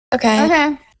Okay.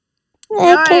 Okay.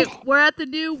 Alright, we're at the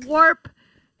new warp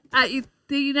at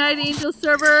the United Angels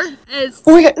server. It's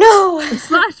Oh my god, no!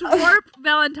 /warp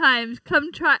Valentines.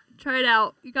 Come try it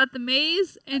out. You got the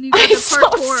maze and you got the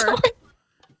parkour.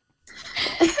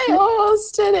 I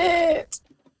almost did it.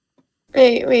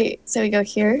 Wait. So we go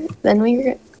here, then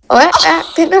we. What?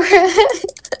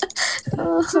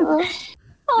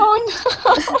 Oh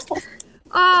no.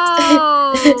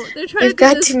 Oh, they're trying We've to do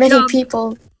got this too many jump.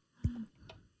 people.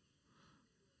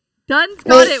 Dunn's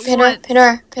got it once.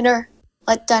 Pinner.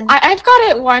 Let Dunn. I've got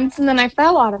it once and then I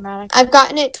fell automatically. I've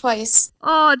gotten it twice.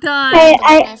 Oh, Dunn.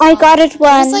 I got it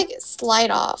once. Just like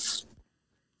slide off.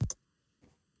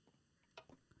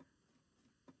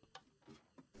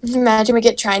 Imagine we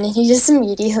get Trine and he just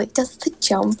immediately does the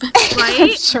jump. I'm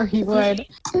Right? sure he would.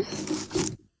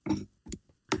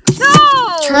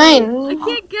 No! Trine. I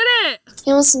can't get it. He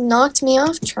almost knocked me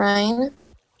off, Trine.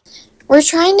 We're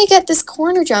trying to get this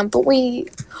corner jump, but we...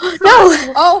 No!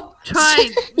 Oh!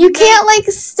 Trine. You can't, like,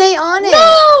 stay on it.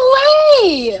 No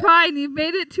way! Trine, you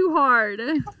made it too hard.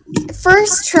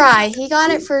 First try. He got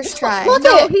it first try. Look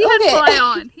No, it, he look had it. fly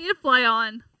on. He had fly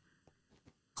on.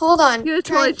 Hold on. He was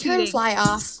Trine, totally turn cheating. fly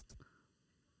off.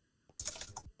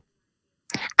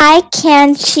 I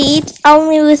can cheat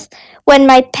only with when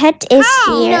my pet is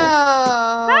How? here. No.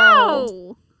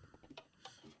 How?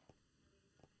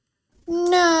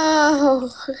 No.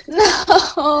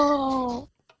 No!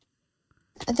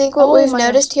 I think what Oh we've my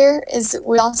noticed here is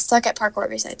we all suck at parkour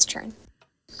besides Trine.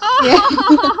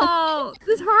 Oh,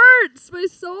 this hurts my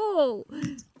soul.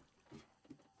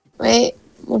 Wait,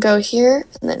 we'll go here,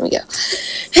 and then we go.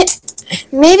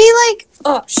 Maybe like...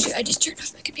 Oh, shoot, I just turned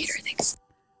off my computer, I think.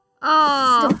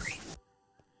 Oh.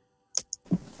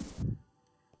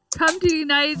 Come to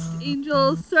United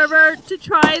Angels server to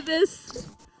try this.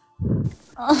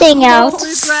 Thing You out. won't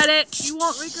regret it. You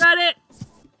won't regret it.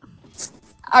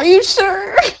 Are you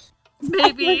sure? I'm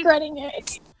Maybe. regretting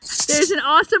it. There's an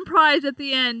awesome prize at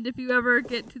the end if you ever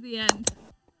get to the end.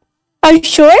 Are you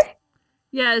sure?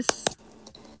 Yes.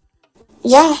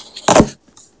 Yeah.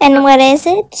 And what is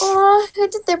it? Oh, who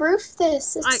did the roof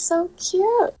this? It's so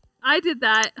cute. I did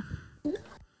that.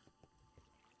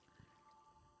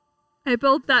 I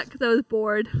built that because I was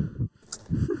bored.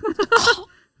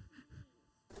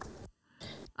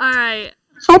 Alright.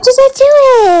 How did I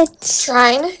do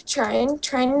it?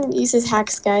 Trine uses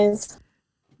hacks, guys.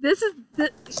 This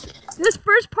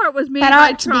first part was made Shout by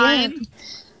out to Trine. Dan.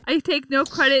 I take no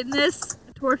credit in this.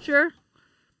 Torture.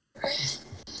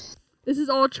 This is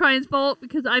all Trine's fault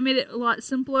because I made it a lot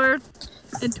simpler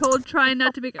and told Trine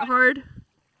not to make it hard.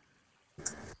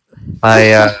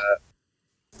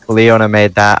 Leona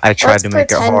made that. I tried Let's to make it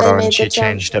pretend I harder made and she the jump.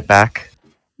 changed it back.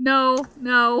 No.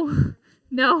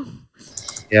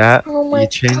 Yeah, Oh my you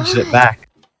changed it God. back.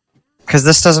 Because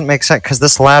this doesn't make sense. Because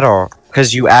this ladder,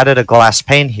 because you added a glass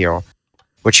pane here,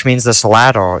 which means this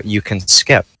ladder you can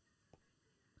skip.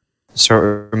 So it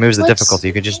removes the What? difficulty.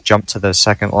 You could just jump to the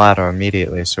second ladder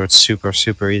immediately. So it's super,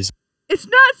 super easy. It's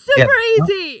not super Yeah.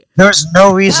 easy. There's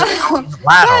no reason to go to the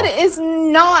ladder. That is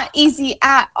not easy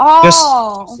at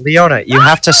all. Leona, you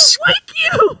have to Like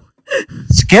you.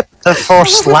 skip the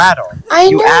first ladder. I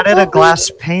You know, added a but glass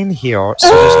pane here, so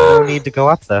there's no need to go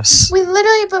up this. We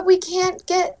literally, but we can't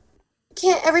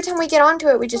every time we get onto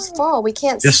it, we just fall. We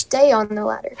can't Just- stay on the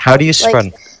ladder. How do you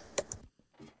sprint?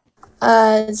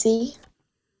 Z.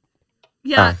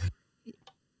 Yeah.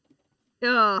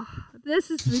 Ugh.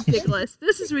 This is ridiculous.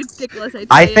 This is ridiculous. I tell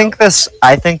I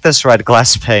you. think this red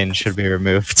glass pane should be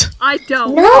removed. I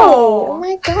don't. No! Oh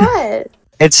my god.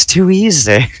 It's too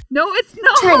easy. No, it's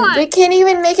Trine, not. we can't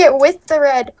even make it with the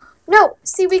red. No,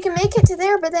 see, we can make it to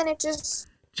there, but then it just...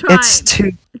 Trine. It's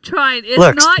too. Trine. It's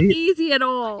Look, not see? easy at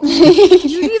all.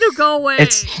 You need to go away.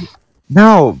 It's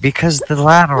no, because the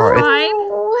ladder. Trine.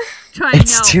 Oh. Trine,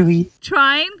 It's no. too easy.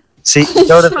 Trine. See, you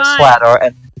go to this Try. ladder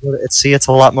and see, it's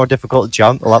a lot more difficult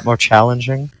jump, a lot more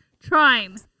challenging.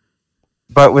 Trine.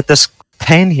 But with this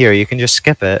pane here, you can just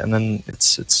skip it, and then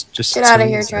it's just. Get out of so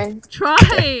here, easy. Trine.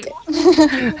 Trine.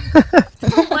 I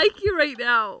don't like you right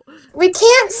now. We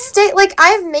can't stay... Like,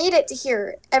 I've made it to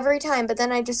here every time, but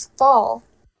then I just fall.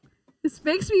 This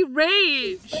makes me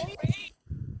rage.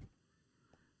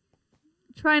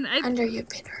 Trine, Under you,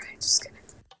 Pinner. I'm just gonna...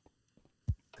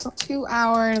 2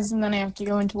 hours and then I have to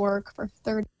go into work for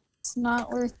 30. It's not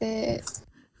worth it.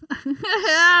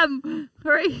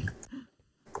 Hurry.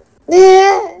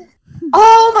 Yeah.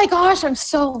 Oh my gosh, I'm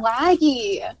so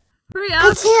laggy. Hurry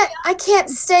up. I can't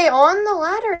stay on the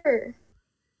ladder.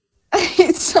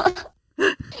 it's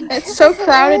so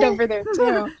crowded over there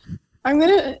too. I'm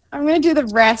gonna do the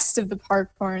rest of the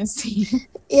parkour and see.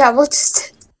 Yeah, we'll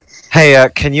just... Hey,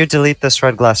 can you delete this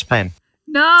red glass pane?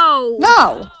 No.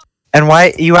 No. And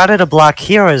why you added a block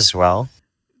here as well?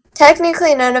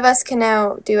 Technically, none of us can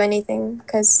now do anything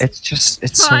because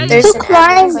It's so Fine. there's Who an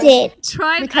climbed admin. it?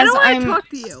 Try. I Because don't want I'm- to talk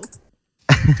to you.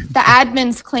 The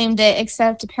admins claimed it,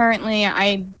 except apparently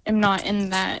I am not in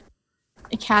that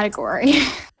category.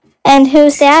 And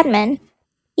who's the admin?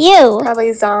 You. Probably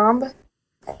Zomb.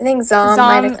 I think Zomb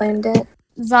might have claimed it.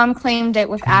 Zom claimed it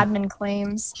with admin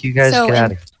claims. You guys So get in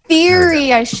out of here.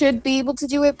 theory, I should be able to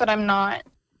do it, but I'm not.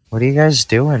 What are you guys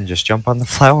doing? Just jump on the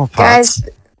flower pots. Guys,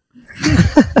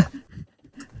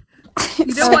 You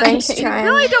know Oh, what? thanks, I Trine.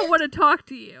 really don't want to talk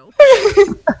to you.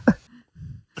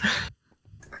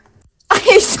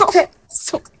 I don't.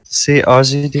 So See, all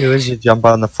you do is you jump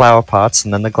on the flower pots,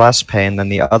 and then the glass pane, then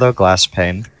the other glass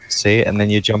pane. See, and then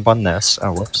you jump on this.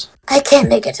 Oh, whoops. I can't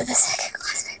make it to the second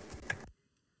class.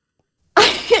 I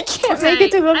can't make Okay,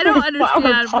 it to the I don't first flower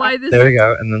understand pot. why this. There we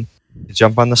go, and then you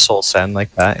jump on the soul sand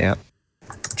like that. Yeah.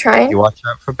 Trine? You watch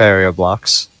out for barrier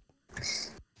blocks.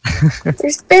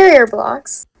 There's barrier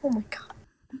blocks. Oh my god.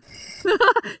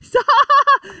 Stop!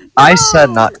 I No! said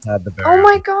not to add the barrier. Oh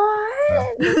my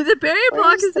god. The barrier block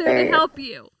Where's is the there to barrier? help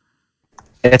you.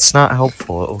 It's not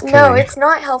helpful. It'll kill No, you. it's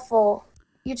not helpful.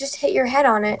 You just hit your head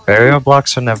on it. Barrier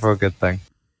blocks are never a good thing.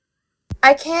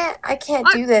 I can't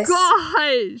do this.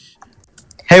 Gosh!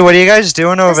 Hey, what are you guys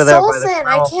doing over The there? soul by the sand,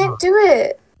 I flower can't pot? do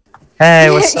it. Hey,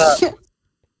 what's up?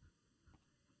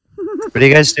 What are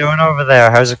you guys doing over there?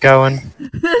 How's it going?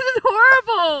 This is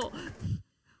horrible!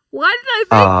 Why did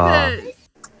I Aw. make this?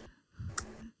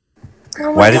 Oh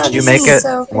my Why god, did you this make is it?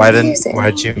 so Why confusing.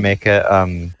 did you make it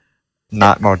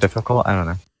not more difficult? I don't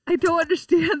know. I don't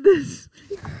understand this.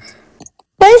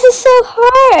 Why is it so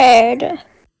hard?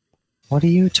 What are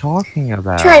you talking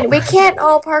about? Trine, we can't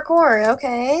all parkour,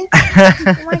 okay?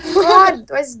 Oh my god,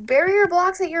 there's barrier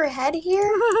blocks at your head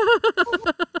here?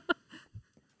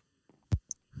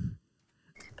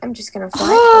 I'm just gonna fly.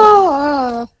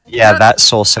 Oh, Yeah, that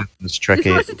soul sand is You're tricky.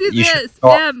 supposed to do You should this.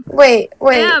 stop. M. Wait. So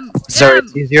M.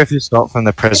 it's easier if you start from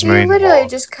the Could you prismarine literally wall.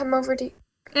 just come over to...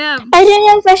 M. I didn't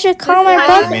know if I should call my This is how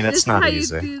brother. I mean, you- it's this is not how you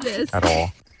easy do this. at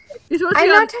all. You're supposed to I'm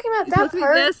be not on, talking about you're that supposed to be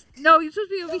part. this. No, you're supposed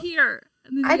to be over here.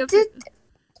 And then you I have did... To,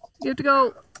 you have to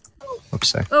go.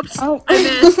 Oopsie. Oops. oh. I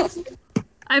missed.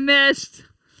 I missed.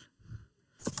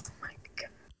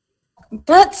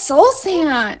 But soul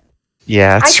sand.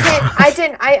 Yeah, I it's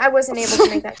can't... I wasn't able to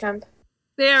make that jump.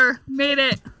 There. Made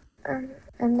it.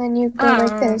 And then you go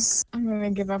like this. I'm gonna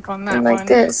give up on that And like one.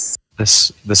 this.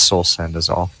 this soul sand is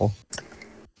awful.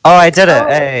 Oh, I did it! Oh.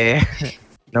 Hey,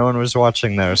 no one was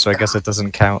watching there, so I guess it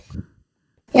doesn't count.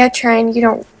 Yeah, Trine, you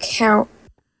don't count.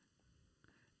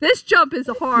 This jump is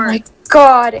Oh hard. my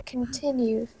god, it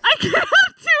continues. I can't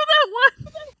do that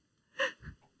one.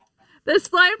 The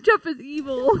slime jump is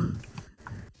evil.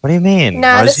 What do you mean? Nah,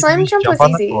 All the you do slime is jump jump was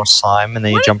on easy. the first slime, and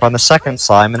then you What? jump on the second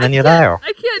slime, and then you're there.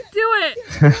 I can't do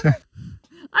it.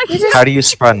 I can't. How do you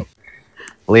sprint?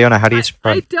 Leona, how do you I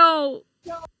sprint? don't.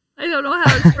 I don't know how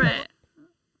to sprint.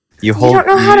 You You hold don't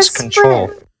know how to use control.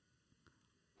 sprint.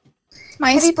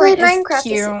 My Have you sprint played is Minecraft?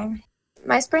 Q.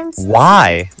 My sprint's...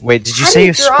 Why? Wait, did you How do say you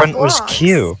your drop sprint was blocks?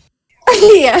 Q?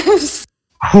 Yes.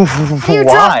 How do you drop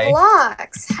Why?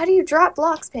 blocks? How do you drop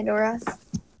blocks, Pandora?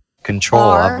 Control,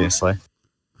 R. obviously.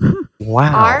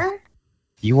 Wow. R?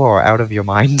 You are out of your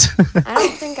mind. I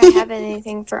don't think I have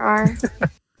anything for R.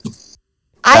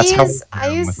 I That's how use we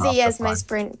learn with C as my Optifine.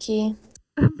 sprint key.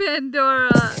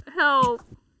 Pandora, help.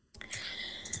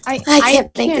 I can't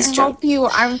make can't this help you.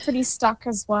 I'm pretty stuck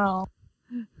as well.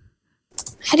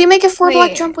 How do you make a 4-block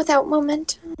Wait. jump without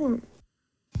momentum?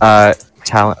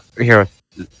 Talent. Here.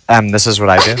 This is what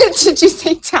I do. Did you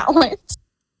say talent?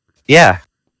 Yeah.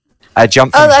 I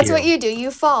jump from Oh, that's here. what you do.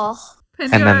 You fall.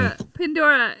 Pandora,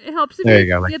 Pandora, it helps if There you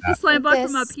you go, like get the that. slime block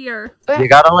from This. up here. You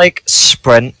gotta, like,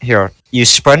 sprint. Here. You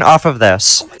sprint off of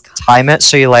this. Oh my god. Time it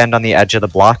so you land on the edge of the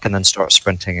block, and then start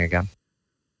sprinting again.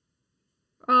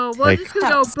 Oh, we're Like- just gonna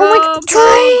go boom, Oh my god, Trine,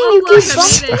 boom. you Oh, look, keep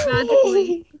I made it bumping magically.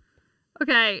 me.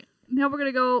 Okay, now we're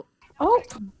gonna go.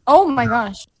 Oh my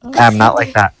gosh. Not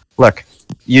like that. Look.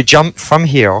 You jump from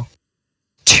here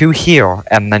to here,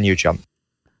 and then you jump.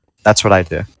 That's what I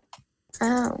do.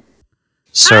 Oh.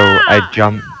 So Ah! I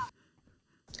jump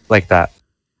like that.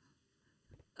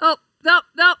 Oh, no,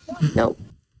 no. No.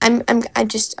 I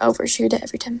just overshoot it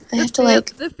every time. I have to The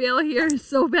like the fail here is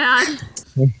so bad.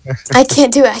 I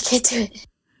can't do it. I can't do it.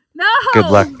 No. Good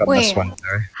luck on this wait. one,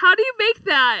 Terry. How do you make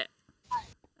that?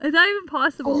 It's not even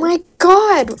possible. Oh my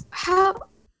god. How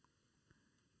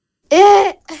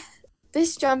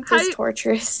this jump is How-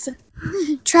 torturous.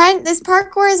 This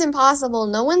parkour is impossible.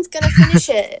 No one's gonna finish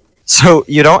it. So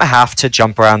you don't have to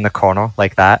jump around the corner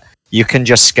like that. You can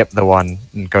just skip the one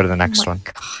and go to the next one.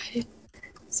 God.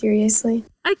 Seriously?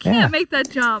 I can't make that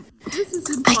jump. This is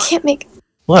I impossible. can't make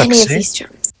Look, any of see? these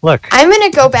jumps. Look. I'm gonna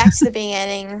go back to the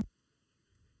beginning.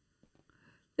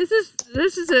 This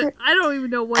is a. I don't even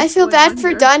know what. I feel bad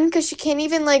for Dunn because she can't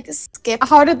even like skip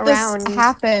How did around. this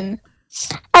happen?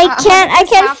 I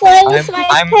can't fly with my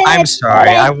pet. I'm sorry.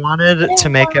 I wanted to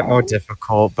make it more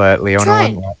difficult, but Leona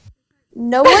Trine. wouldn't let me.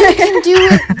 No one can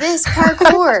do this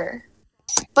parkour,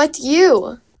 but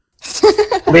you.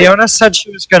 Leona said she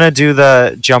was gonna do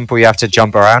the jump where you have to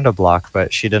jump around a block,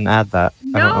 but she didn't add that.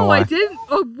 I don't know No, why. I didn't.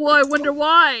 Oh, well, I wonder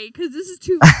why. Because this is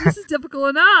too. This is difficult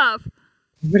enough.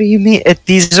 What do you mean?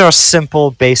 These are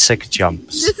simple, basic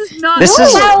jumps. This is not. This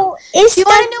is- Wow, it's You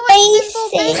want to know what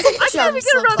simple basic. basic I can't even jumps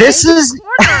get look around like? This the is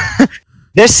corner.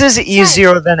 this is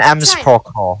easier than M's Trine.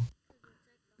 parkour.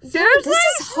 Seriously?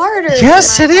 This is harder.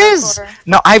 Yes, than it my is. parkour.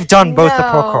 No, I've done both the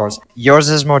No. parkours. Yours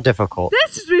is more difficult.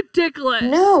 This is ridiculous.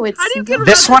 No, it's How do you get not.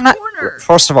 This around one, the corner?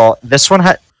 first of all, this one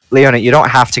had Leona. You don't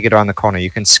have to get around the corner. You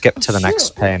can skip to the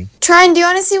next pane. Trine, do you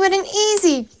want to see what an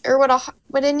easy or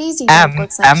what an easy jump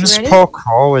looks like? M's You ready?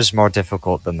 parkour was more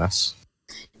difficult than this.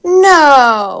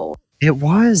 No. It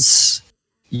was.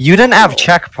 You didn't have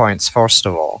checkpoints, first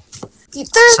of all. There's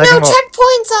Second no of all-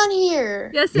 checkpoints on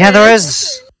here. Yes, Yeah, there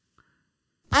is.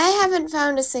 I haven't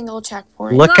found a single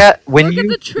checkpoint. Look at when look at you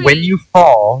the tree. when you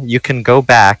fall, you can go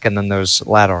back, and then there's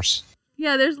ladders.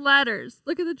 Yeah, there's ladders.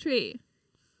 Look at the tree.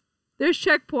 There's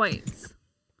checkpoints.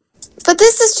 But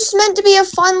this is just meant to be a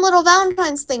fun little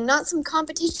Valentine's thing, not some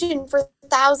competition for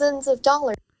thousands of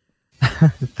dollars.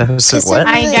 Those are It's what? a-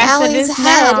 I Really, guess it Allie's is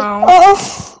head. now.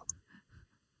 Oh,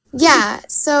 Yeah,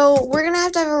 so we're gonna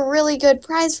have to have a really good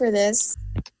prize for this.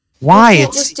 Why? We can't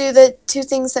It's just do the two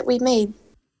things that we made.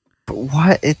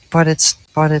 what? But it's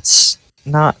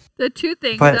not. The two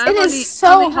things. But- I It is only, so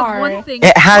only have one hard. thing.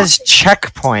 It has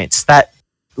checkpoints that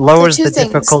lowers two the things,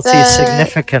 difficulty the-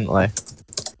 significantly.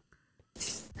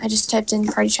 I just typed in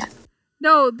party chat.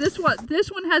 No, this one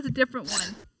has a different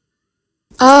one.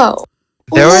 Oh.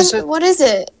 There Well, is then a what is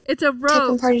it? It's a Type in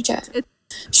rope. party chat. It-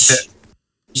 Shh.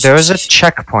 there is a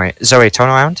checkpoint. Zoe, turn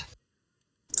around.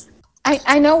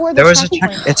 I know where the There is a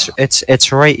check. checkpoint is.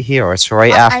 It's right here. It's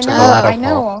right I after know, the ladder I pole.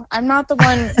 know. I'm not the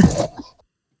one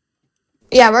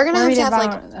Yeah, we're gonna have worried to have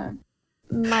about like that.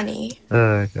 money.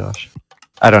 Oh gosh.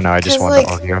 I don't know. I just 'Cause, wanted like,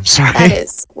 to argue. I'm sorry. That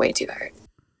is way too hard.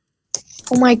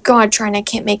 Oh my god, Trine, I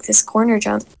can't make this corner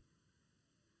jump.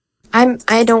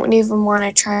 I don't even want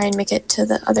to try and make it to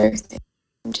the other thing.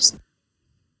 I'm just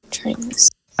trying this.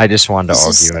 I just wanted to This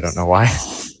argue. is- I don't know why.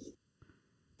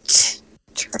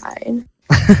 Tried.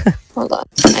 Hold on.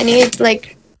 I need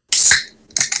like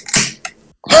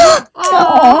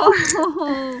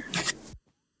Oh.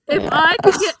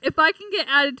 If I can get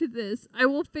added to this, I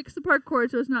will fix the parkour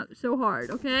so it's not so hard.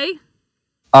 Okay.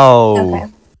 Oh,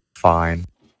 Okay. fine.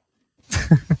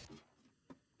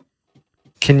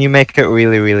 Can you make it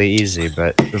really, really easy,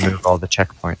 but remove all the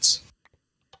checkpoints?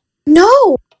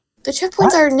 No! The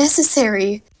checkpoints are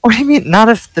necessary. What do you mean? Not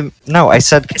if the no. I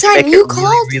said. Can Trine, make you it really,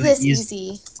 called really this easy?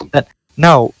 easy.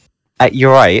 No,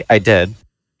 you're right. I did.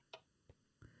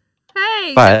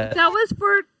 Hey, But- that was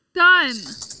for done.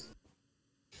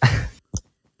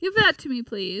 Give that to me,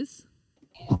 please.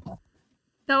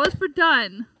 That was for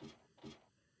done.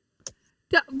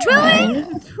 Really?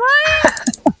 Try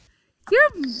it. You're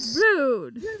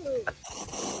rude.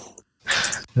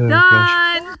 Oh,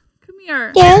 gosh. Done. Come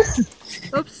here. yes,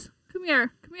 Oops. Come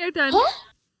here. Come here, Done.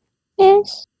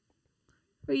 yes.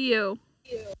 For you.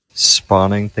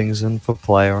 Spawning things in for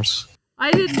players.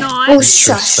 I did not. Oh,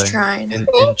 shush, Interesting. Trine.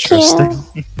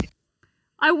 Interesting.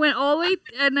 I went all the way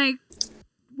and I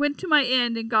went to my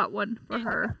end and got one for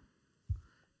her.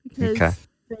 Because Okay.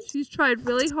 she's tried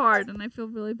really hard and I feel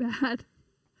really bad.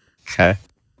 Okay.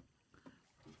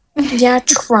 Yeah,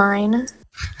 Trine.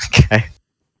 Okay.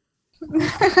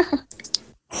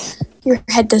 Your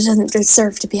head doesn't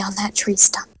deserve to be on that tree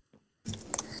stump.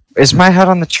 Is my head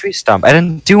on the tree stump? I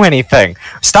didn't do anything.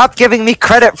 Stop giving me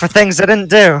credit for things I didn't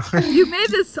do. You made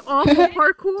this awful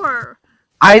parkour.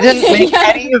 I didn't make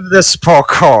any of this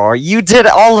parkour. You did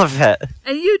all of it.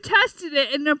 And you tested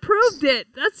it and approved it.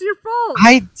 That's your fault.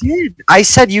 I did. I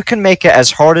said you can make it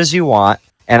as hard as you want,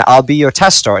 and I'll be your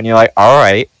tester. And you're like, all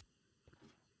right.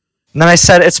 And then I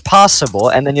said it's possible,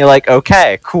 and then you're like,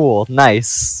 okay, cool,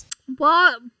 nice.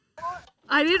 Well,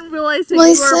 I didn't realize that Well,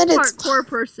 you he were a said it's- parkour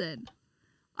person.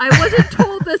 I wasn't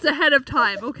told this ahead of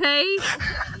time, okay?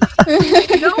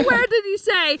 Nowhere did you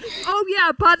say, oh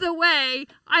yeah, by the way,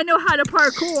 I know how to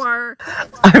parkour.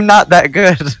 I'm not that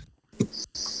good.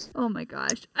 Oh my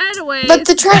gosh. Anyway. But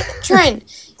the Trine,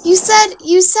 you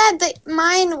said that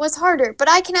mine was harder, but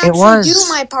I can actually do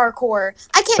my parkour.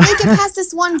 I can't make it past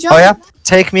this one jump. Oh yeah?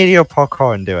 Take me to your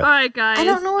parkour and do it. Alright, guys. I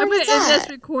don't know where I'm gonna it's end this at.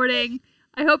 recording.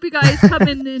 I hope you guys come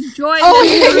and enjoy Oh,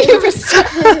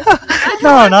 I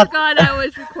No, not. forgot I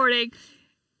was recording.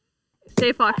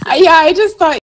 Stay foxy. yeah, I just thought